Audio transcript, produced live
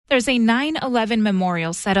There's a 9/11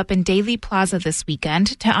 memorial set up in Daley Plaza this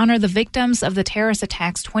weekend to honor the victims of the terrorist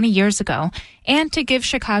attacks 20 years ago and to give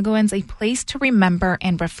Chicagoans a place to remember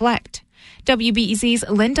and reflect. WBEZ's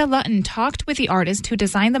Linda Lutton talked with the artist who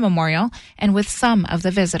designed the memorial and with some of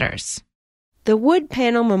the visitors. The wood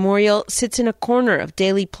panel memorial sits in a corner of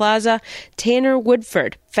Daley Plaza. Tanner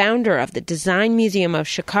Woodford, founder of the Design Museum of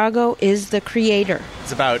Chicago, is the creator.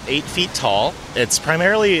 It's about 8 feet tall. It's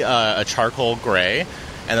primarily a charcoal gray.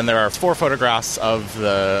 And then there are 4 photographs of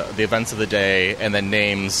the events of the day and then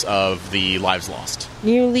names of the lives lost.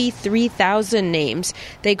 Nearly 3,000 names.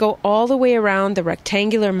 They go all the way around the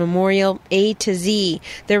rectangular memorial A to Z.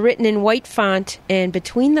 They're written in white font, and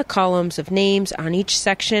between the columns of names on each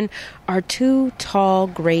section are 2 tall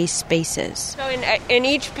gray spaces. So in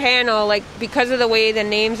each panel, because of the way the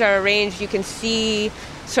names are arranged, you can see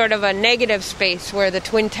sort of a negative space where the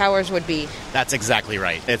Twin Towers would be. That's exactly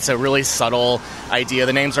right. It's a really subtle idea.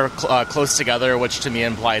 The names are close together, which to me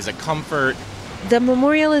implies a comfort. The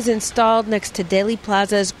memorial is installed next to Daley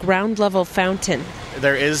Plaza's ground-level fountain.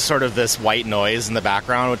 There is sort of this white noise in the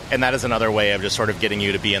background, and that is another way of just sort of getting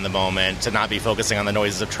you to be in the moment, to not be focusing on the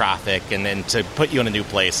noises of traffic, and then to put you in a new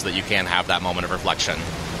place so that you can have that moment of reflection.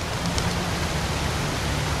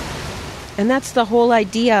 And that's the whole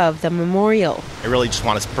idea of the memorial. I really just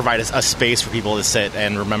want to provide a space for people to sit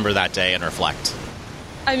and remember that day and reflect.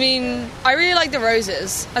 I mean, I really like the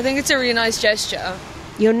roses. I think it's a really nice gesture.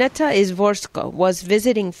 Yoneta Izvorsko was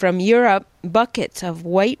visiting from Europe. Buckets of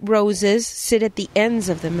white roses sit at the ends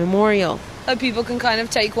of the memorial. People can kind of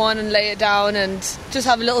take one and lay it down and just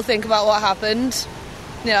have a little think about what happened.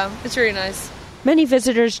 Yeah, it's really nice. Many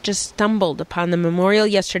visitors just stumbled upon the memorial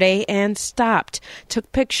yesterday and stopped,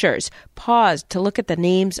 took pictures, paused to look at the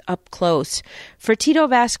names up close. For Tito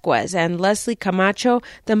Vasquez and Leslie Camacho,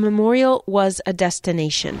 the memorial was a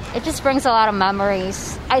destination. It just brings a lot of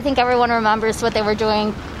memories. I think everyone remembers what they were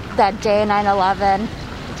doing that day, 9/11.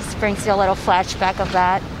 It just brings you a little flashback of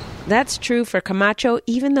that. That's true for Camacho,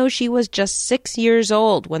 even though she was just 6 years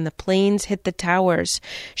old when the planes hit the towers.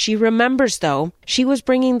 She remembers, though, she was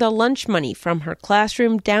bringing the lunch money from her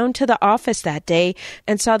classroom down to the office that day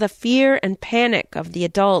and saw the fear and panic of the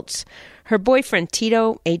adults. Her boyfriend,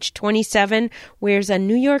 Tito, age 27, wears a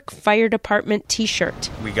New York Fire Department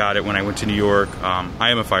T-shirt. We got it when I went to New York.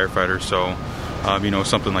 I am a firefighter, so,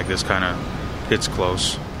 something like this kind of hits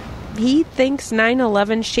close. He thinks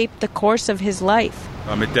 9/11 shaped the course of his life.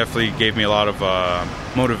 It definitely gave me a lot of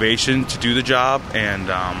motivation to do the job and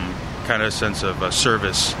kind of a sense of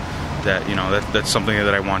service that, that's something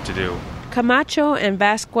that I want to do. Camacho and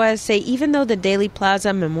Vasquez say even though the Daley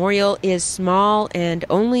Plaza Memorial is small and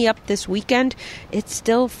only up this weekend, it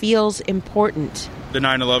still feels important. The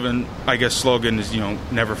 9/11, slogan is,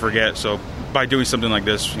 never forget. So by doing something like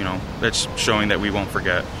this, that's showing that we won't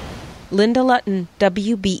forget. Linda Lutton,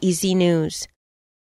 WBEZ News.